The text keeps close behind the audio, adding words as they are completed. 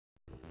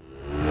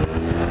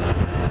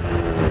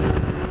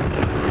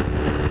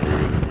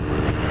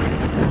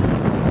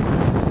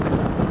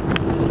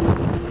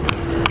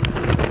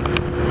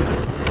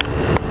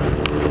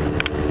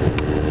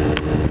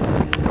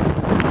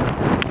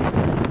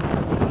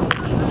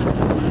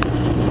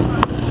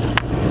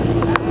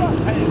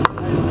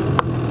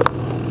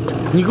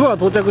肉は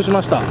到着し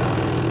ました。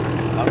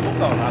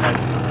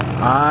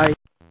はい。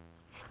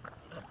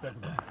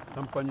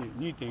カンパに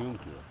2.4キロ。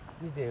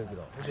2.4キ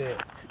ロ。で、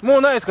も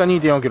うないですか、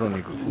2.4キロの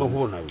肉。もう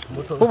ほぼない。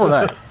ほぼ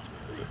ない。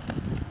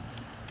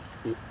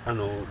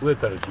植え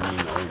たら地味が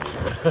多いんで。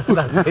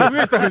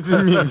植えたら地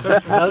味。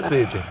なん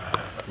でって。う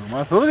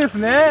まそうです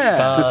ね。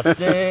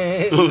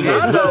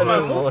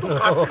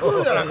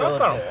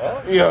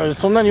いや、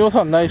そんなに予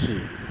算ないし。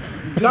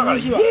だから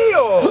言え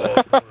よ。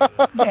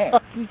ね、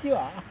寿司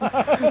は？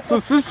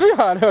寿司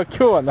はあれは今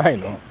日はない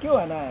の？今日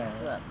はない。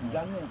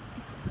残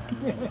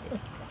念。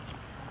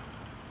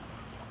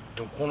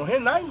でもこの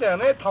辺ないんだよ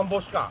ね、田ん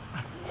ぼしか。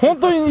本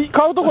当に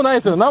買うとこな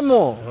いですよ。なん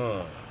も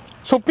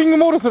ショッピング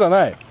モールすら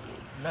ない。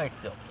ないっ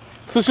すよ。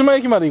津島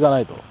駅まで行かな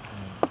いと。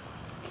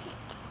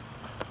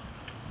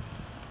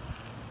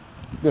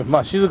で、ま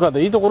あ静か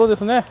でいいところで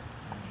すね。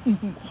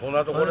そん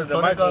なところで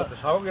マイク持って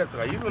騒ぐやつ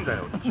がいるんだ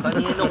よ。カ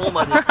ニの方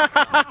まで。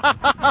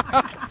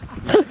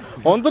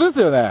本当で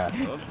すよね。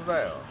本当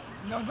だよ。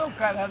のど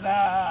から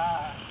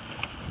だ。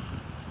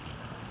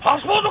パ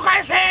スポート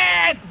返せー！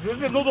全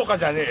然のどか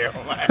じゃねえよ、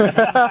お前。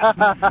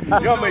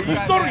いや、お前言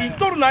っと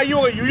る内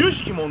容が由々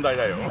しき問題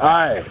だよ。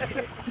はい。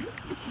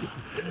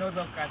の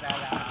どかだな。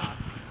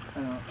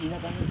そ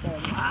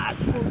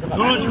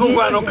の時刻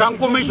は観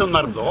光名所に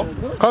なるぞ。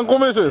観光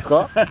名所です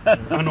か？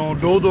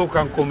労働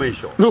観光名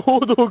所。労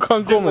働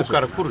観光名所。か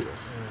ら来るよ。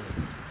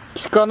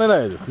聞かね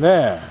ないです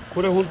ね。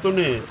これ本当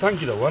ね、短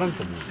期で終わらん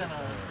と思う。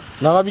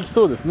長引き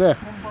そうですね。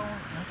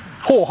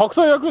ほう、白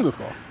菜焼くんです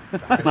か？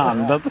な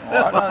んだと。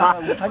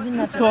初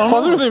め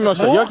て見まし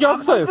た。焼き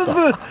白菜ですか？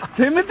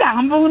せめて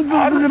半分ずつ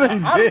ぐらい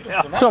で。し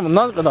かも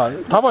なんか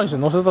束にして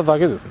乗せただ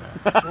けですね。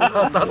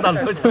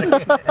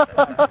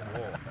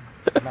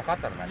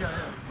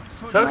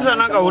佐々木さん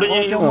なんか俺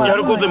にや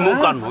ることで文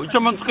句あるの？一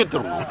番つけて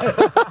るの？ちょ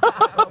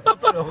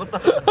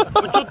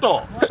っ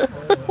と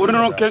俺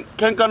の喧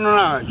嘩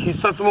の必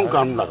殺文句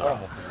あるんだから。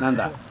なん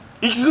だ？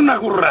息すんな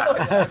こら。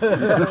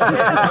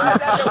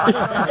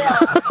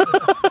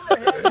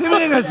てめ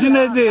えがし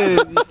ないで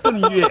人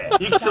に言え。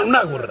息すん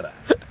なこら。だ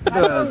か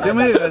らて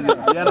めえが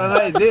やら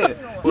ないで。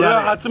俺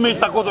は発明し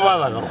た言葉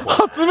だから。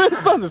発明し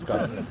たんですか？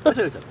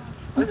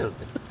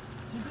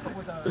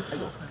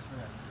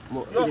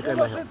もう入れ替え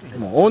ましょう。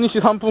もう大西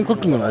3分クッ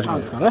キングの味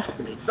ですかね。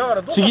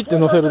ちぎって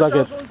乗せるだ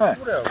け。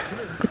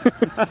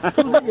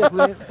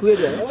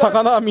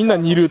魚はみんな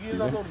煮るってい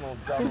うね。そ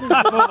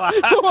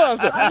うなん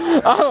ですよ。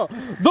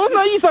どん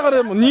ないい魚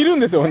でも煮るん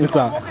ですよ、お兄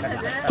さん。と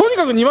に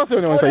かく煮ます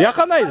よね、お兄さん。焼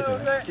かないですよ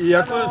ね。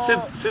焼く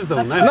センス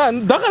もな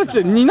い。だからっ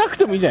て煮なく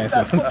てもいいじゃない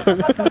ですか。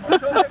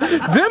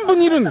全部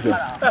煮るんですよ。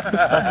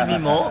刺身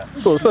も？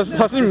そう、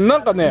刺身な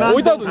んかね、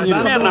置いてあると煮る。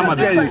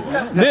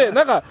で、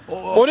なんか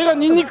俺が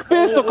ニンニク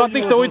ペースト買っ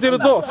てきて置いてる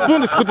とスプー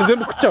ンですくって全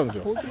部食っちゃうんです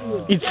よ。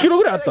1キロ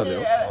ぐらいあったんだ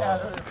よ。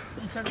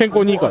健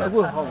康にいいから。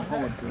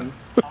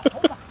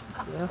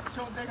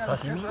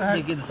刺身が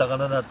できる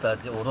魚だったら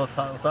おろ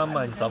3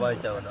枚にさばい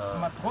ちゃうな。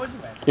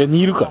いや、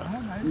煮るから。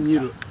煮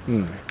る。う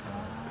ん。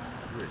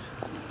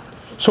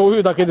醤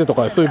油だけでと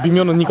かそういう微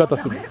妙な煮方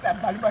する。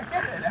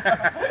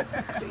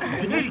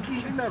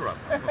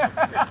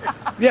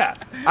いや、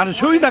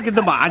醤油だけで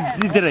も味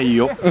付いてりゃいい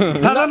よ。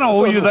ただの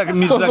お湯だけ、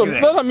水だけ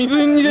で。ただ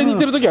水煮で煮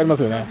てる時ありま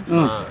すよね。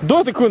どう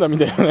やって食うんだみ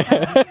たいなね。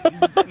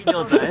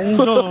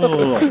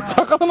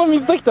魚の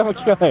水炊きってあんま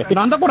聞かない。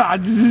なんだこれ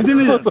味付いて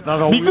ねえじゃ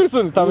ん。びっくりす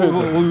るんで食べると。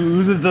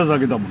茹でただ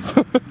けだもん。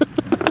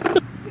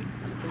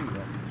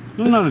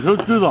そんなのしょっ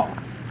ちゅうだ。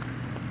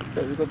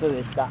ということ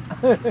でした。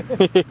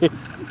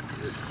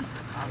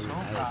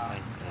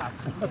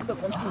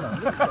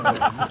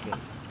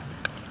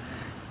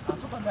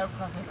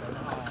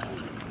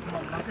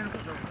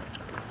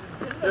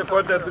こう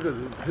やってやってくると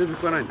全然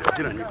食わないんだよ。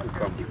肉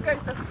かも。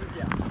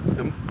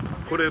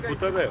これ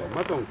豚だよ。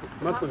マトン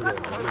だよ。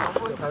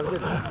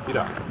い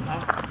ら。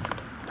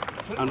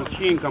チ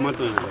キンかマ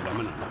トンがダ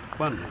メなの。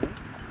パンね。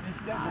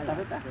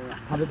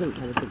食べて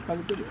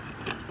る。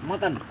ま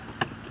たね。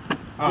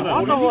マ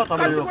トンは食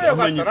べるよ。お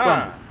前肉パン。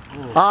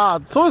あ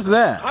あ、そうです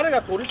ね。彼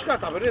が鶏しか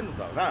食べれるん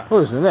だろうな。そ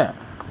うですよね。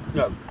い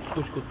や、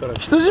少し食ったら。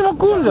羊も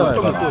食うんじゃない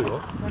かな。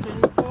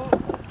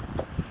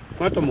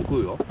マトンも食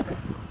うよ。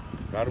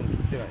誰も言っ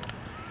てない。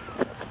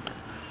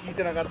聞い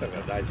てなかったか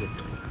ら大丈夫。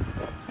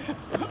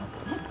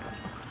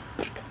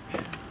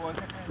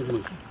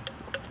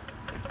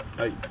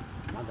はい。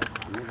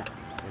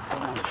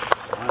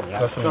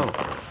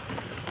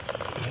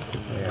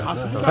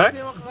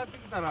電話かかって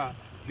きたら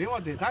電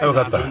話出たい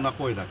な、どんな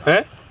声だか。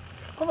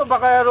このバ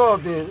カ野郎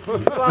で。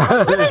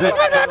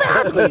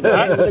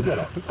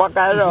バ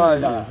カ野郎。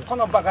こ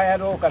のバカ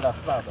野郎からス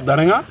タート。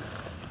誰が？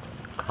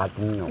は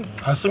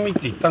すみって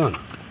言ったがな。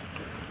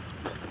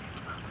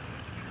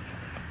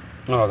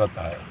分かっ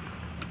た。はい。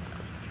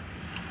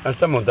明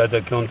日も大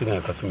体基本的に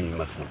は霞にい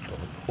ますのと、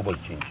ほぼ一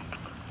日。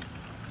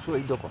そう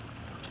いうどこ？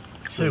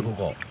そういうこ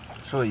こ。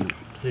そういうこ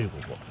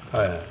こ。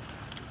はい。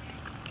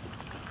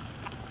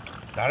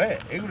誰？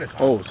エグレ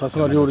さん。おう、さす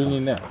が料理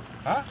人ね。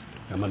あ？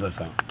山田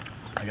さん。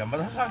山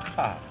田さん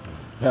か。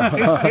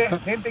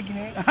天敵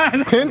ね。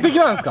天敵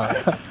なんですか？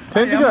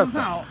天敵だっ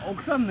た。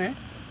奥さんね、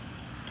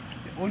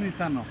お兄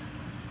さんの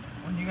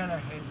鬼柄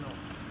平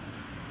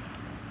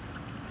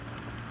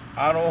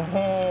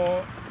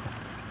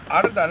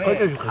あれだね。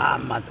あ、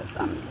また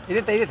さん。入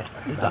れた。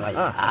ま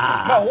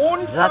あ大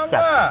西さん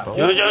が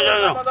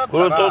こ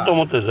れを取ろうと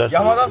思って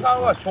山田さ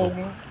んは将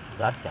軍。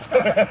ま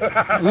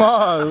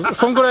あ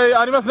そんくらい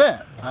ありますね。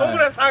そんぐ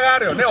らい差があ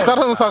るよね。力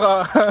の差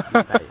が。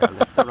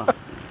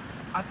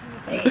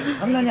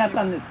そんなにあっ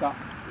たんですか。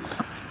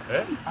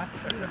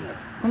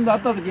今度会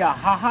った時は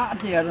母っ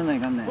てやらない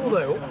かんね。そう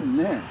だよ。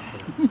ね。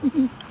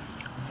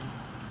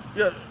い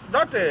や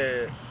だっ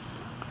て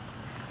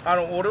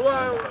俺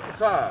は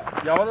さ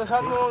山田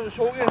さんの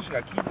証言しか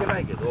聞いてな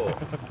いけど、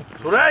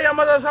それは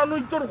山田さんの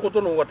言っとること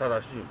の方が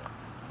正しいもん。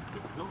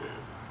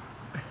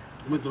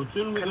お前どっ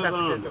ちの味方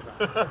なんだか。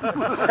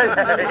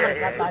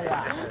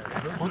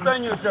答え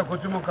によってはこっ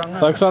ちも考え。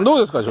佐々木さんどう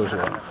ですか調子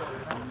は。こ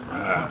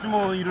っち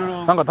もいろい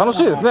ろ。なんか楽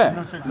しいですね。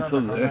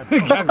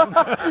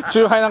チ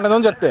ューハイなんか飲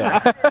んじゃって。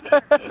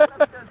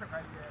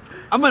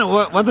あんまり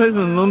私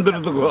の飲んで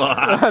るとこは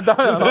ダ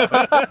メなの。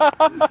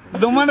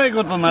飲まない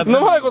ことになってる。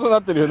飲まないことにな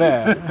ってるよ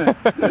ね。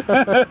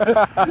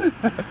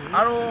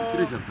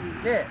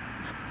で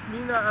み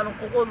んな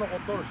ここのこ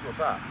とる人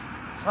さ、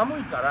寒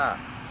いから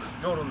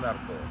夜になる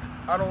と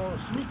炭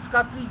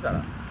使っていいか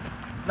ら、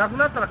なく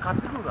なったら買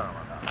ってくるからま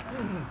た。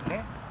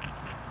ね。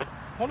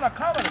こんな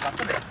カーバで買っ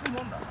たら安い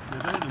もんだ。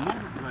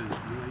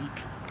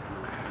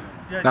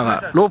なん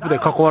かロープで囲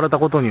われた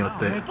ことによっ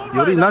て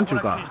よりなんちゅう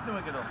か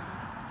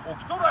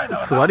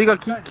座りが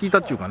効いた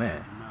っていうか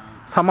ね、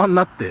様に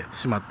なって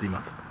しまってい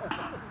ます。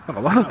なん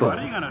かわざと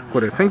こ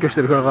れ占拠し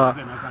てる側が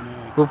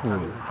ロープ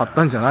張っ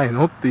たんじゃない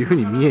のっていうふう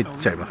に見え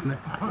ちゃいますね。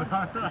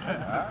は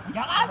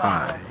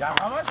い。や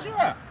かましい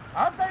わ。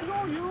あんたよ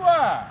う言う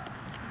わ。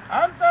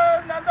あん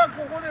たなんだ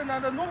ここでな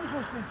んだノブと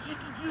して地域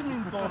住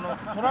民との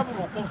トラブル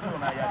を起こすよう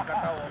なやり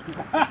方をし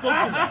とって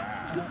んだ。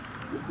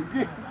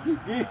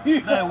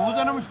大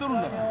皿もしとる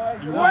んだから。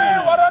お前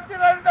笑って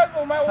られた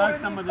ぞ。お前俺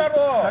に言った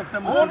ろ。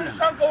大西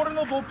さんか俺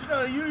のどっちか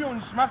が言うよう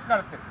にしますか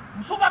らって。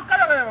嘘ばっか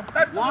だからよ。二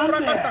人ともおら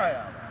んかったから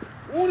や。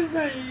大西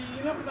さん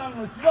いなくなる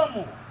の知らん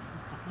もん。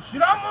知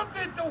らんもんって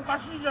言っておか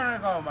しいじゃない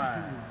かお前。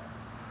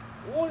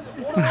俺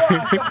は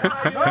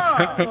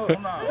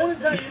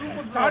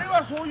あれ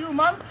はそういう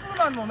マンツー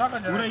マンの中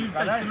じゃないです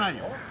か。俺は言ってない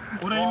よ。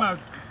俺今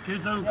経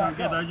済の関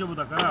係大丈夫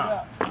だか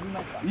ら。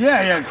い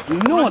やいや昨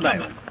日だ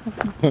よ。違う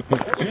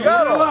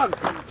の。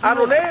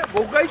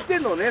僕が言って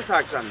んのね佐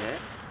々木さんね。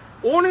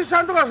大西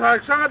さんとか佐々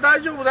木さんが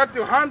大丈夫だって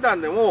いう判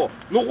断でも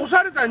残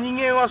された人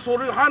間はそ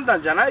ういう判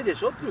断じゃないで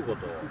しょっていうこ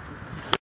と。